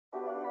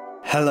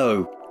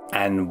Hello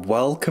and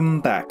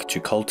welcome back to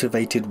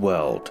Cultivated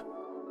World,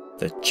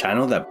 the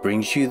channel that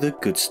brings you the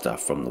good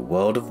stuff from the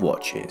world of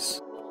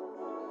watches.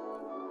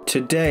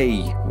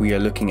 Today we are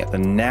looking at the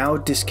now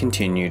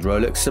discontinued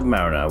Rolex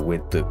Submariner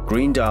with the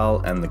green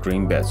dial and the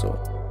green bezel,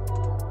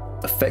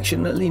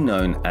 affectionately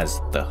known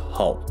as the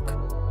Hulk.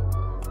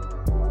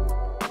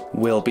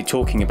 We'll be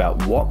talking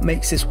about what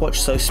makes this watch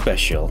so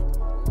special,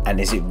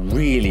 and is it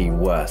really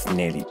worth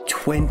nearly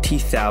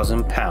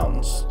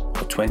 £20,000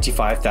 or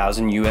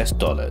 25,000 US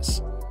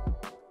dollars?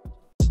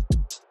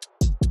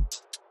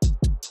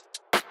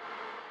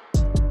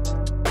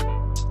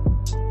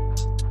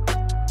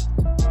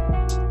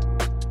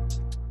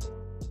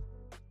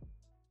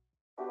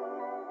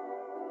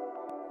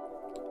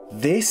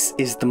 This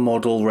is the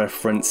model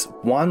reference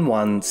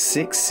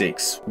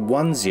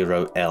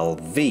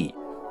 116610LV,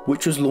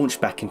 which was launched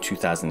back in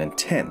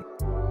 2010.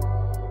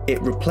 It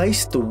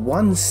replaced the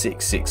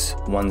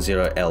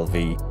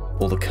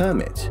 16610LV, or the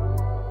Kermit,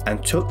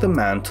 and took the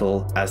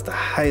mantle as the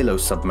Halo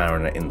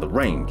Submariner in the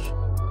range,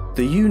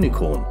 the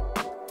unicorn,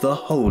 the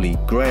holy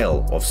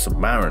grail of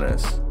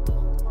submariners.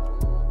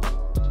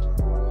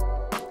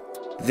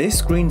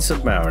 This green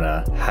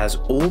Submariner has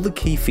all the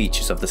key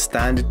features of the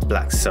standard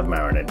black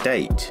Submariner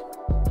date.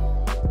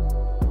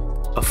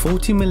 A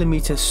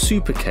 40mm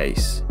super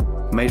case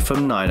made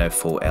from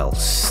 904L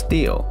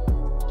steel.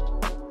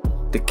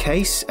 The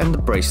case and the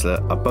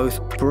bracelet are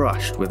both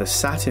brushed with a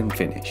satin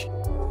finish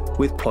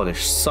with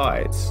polished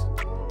sides.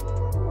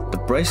 The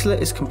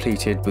bracelet is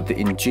completed with the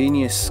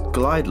ingenious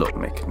glide lock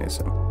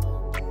mechanism.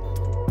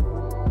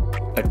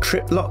 A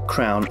trip lock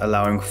crown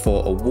allowing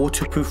for a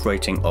waterproof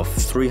rating of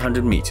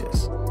 300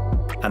 meters,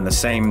 and the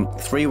same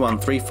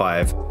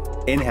 3135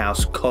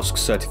 in-house COSC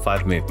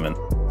certified movement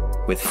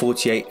with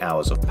 48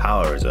 hours of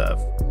power reserve.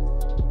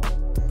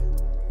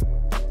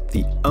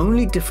 The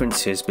only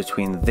differences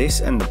between this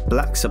and the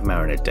black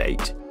Submariner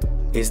date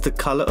is the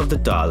colour of the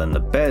dial and the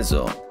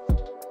bezel.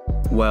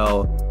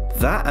 Well,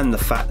 that and the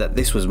fact that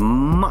this was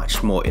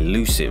much more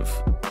elusive.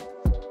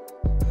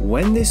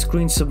 When this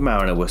green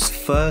Submariner was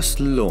first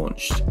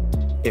launched,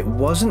 it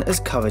wasn't as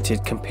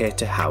coveted compared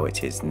to how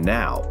it is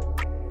now.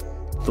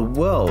 The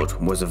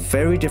world was a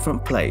very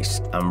different place,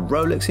 and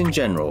Rolex in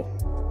general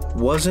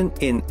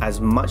wasn't in as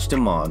much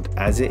demand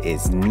as it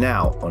is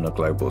now on a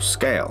global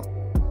scale.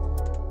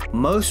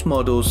 Most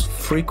models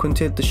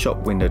frequented the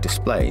shop window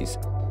displays,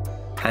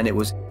 and it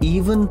was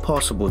even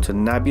possible to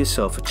nab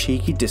yourself a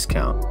cheeky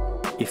discount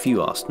if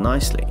you asked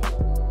nicely.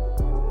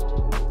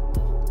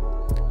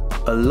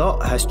 A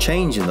lot has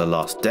changed in the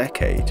last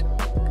decade.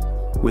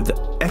 With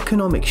the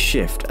economic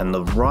shift and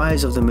the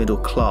rise of the middle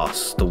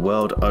class the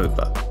world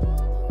over,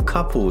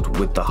 coupled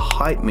with the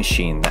hype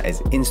machine that is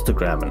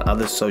Instagram and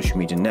other social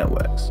media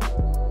networks,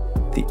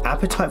 the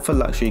appetite for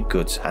luxury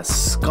goods has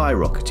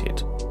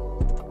skyrocketed.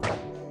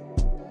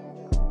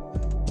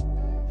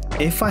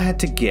 If I had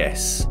to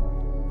guess,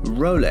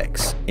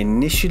 Rolex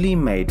initially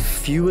made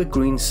fewer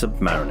green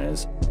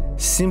Submariners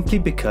simply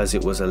because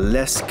it was a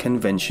less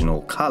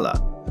conventional colour,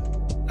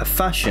 a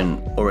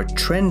fashion or a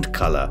trend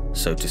colour,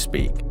 so to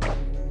speak,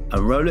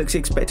 and Rolex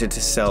expected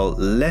to sell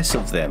less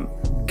of them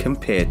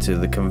compared to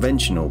the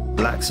conventional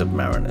black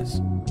Submariners.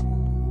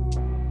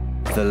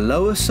 The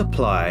lower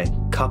supply,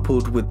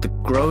 coupled with the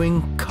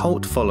growing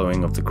cult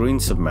following of the green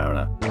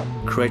Submariner,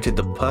 created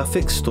the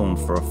perfect storm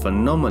for a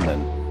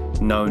phenomenon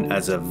known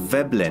as a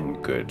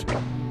Veblen good.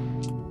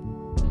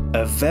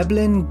 A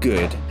Veblen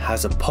good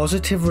has a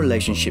positive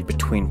relationship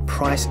between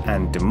price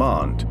and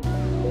demand.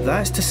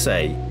 That's to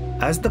say,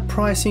 as the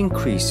price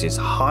increases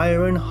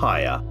higher and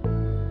higher,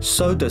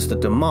 so does the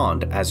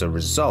demand as a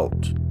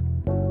result,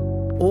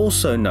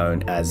 also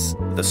known as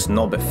the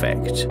snob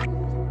effect.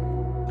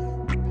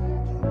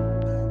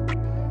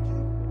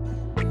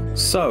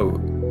 So,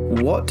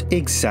 what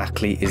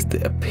exactly is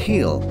the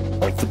appeal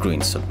of the green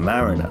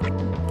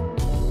Submariner?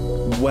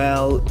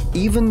 Well,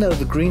 even though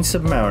the green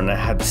Submariner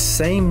had the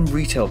same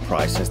retail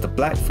price as the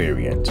black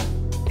variant,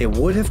 it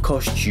would have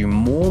cost you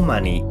more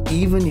money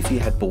even if you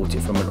had bought it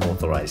from an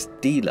authorized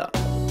dealer.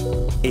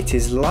 It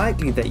is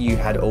likely that you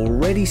had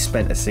already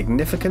spent a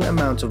significant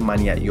amount of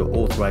money at your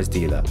authorized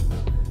dealer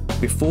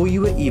before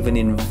you were even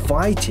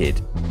invited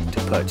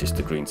to purchase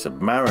the green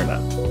Submariner.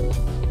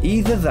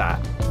 Either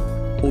that,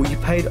 or you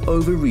paid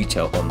over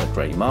retail on the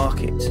grey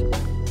market.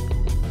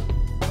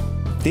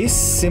 This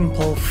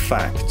simple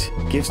fact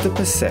gives the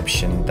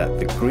perception that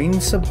the green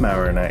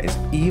Submariner is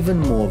even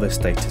more of a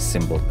status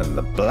symbol than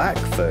the black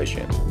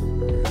version,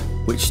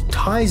 which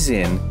ties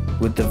in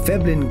with the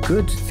Veblen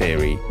good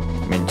theory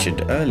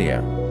mentioned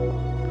earlier.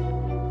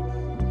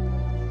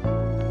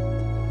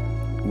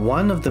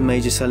 One of the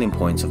major selling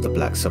points of the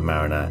black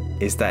Submariner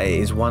is that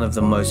it is one of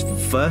the most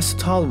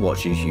versatile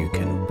watches you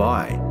can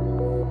buy.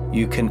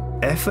 You can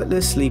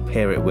effortlessly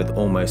pair it with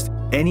almost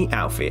any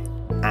outfit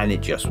and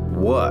it just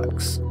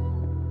works.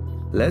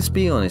 Let's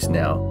be honest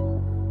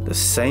now, the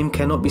same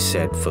cannot be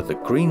said for the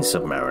green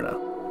Submariner.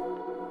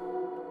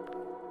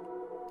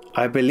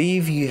 I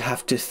believe you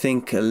have to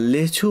think a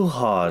little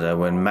harder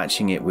when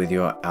matching it with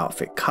your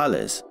outfit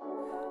colours,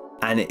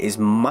 and it is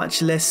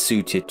much less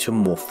suited to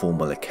more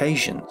formal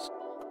occasions.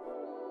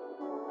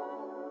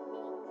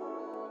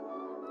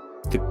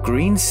 The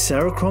green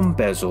Cerachrom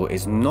bezel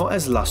is not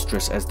as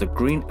lustrous as the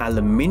green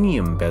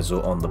aluminium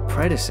bezel on the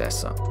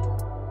predecessor.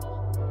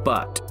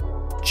 But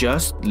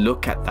just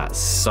look at that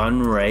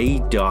sunray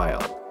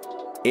dial.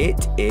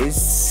 It is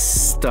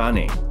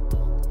stunning.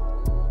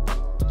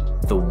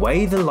 The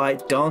way the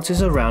light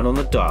dances around on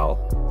the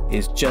dial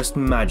is just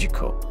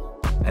magical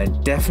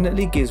and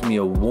definitely gives me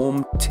a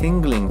warm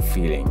tingling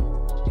feeling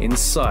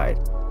inside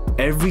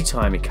every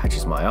time it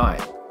catches my eye.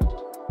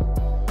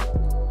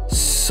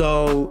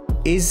 So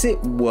is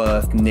it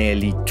worth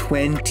nearly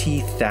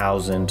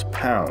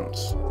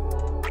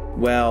 £20,000?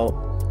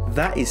 Well,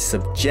 that is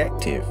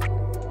subjective.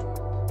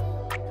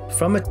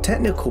 From a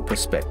technical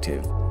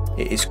perspective,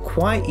 it is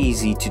quite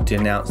easy to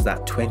denounce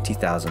that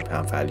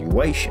 £20,000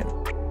 valuation.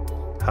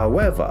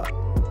 However,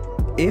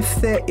 if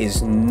there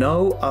is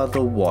no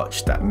other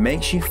watch that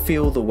makes you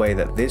feel the way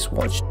that this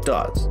watch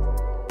does,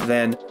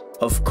 then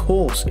of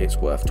course it's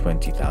worth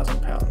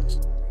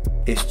 £20,000.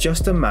 It's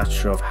just a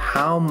matter of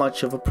how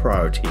much of a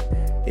priority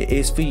it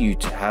is for you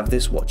to have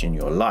this watch in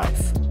your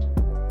life.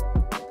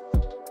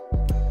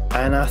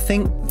 And I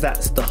think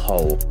that's the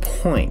whole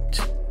point.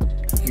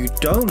 You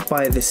don't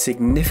buy this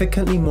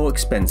significantly more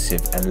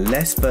expensive and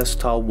less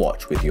versatile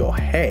watch with your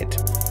head.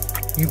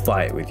 You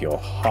buy it with your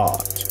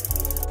heart.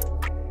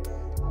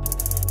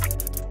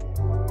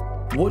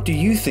 What do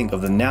you think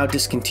of the now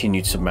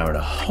discontinued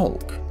Submariner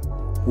Hulk?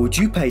 Would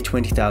you pay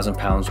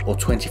 £20,000 or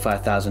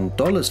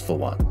 $25,000 for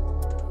one?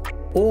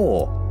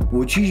 Or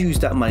would you use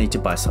that money to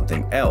buy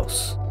something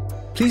else?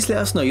 Please let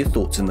us know your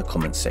thoughts in the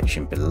comments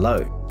section below.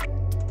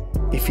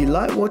 If you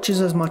like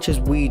watches as much as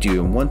we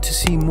do and want to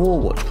see more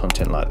watch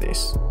content like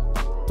this,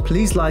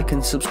 please like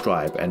and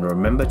subscribe and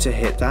remember to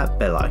hit that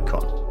bell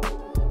icon.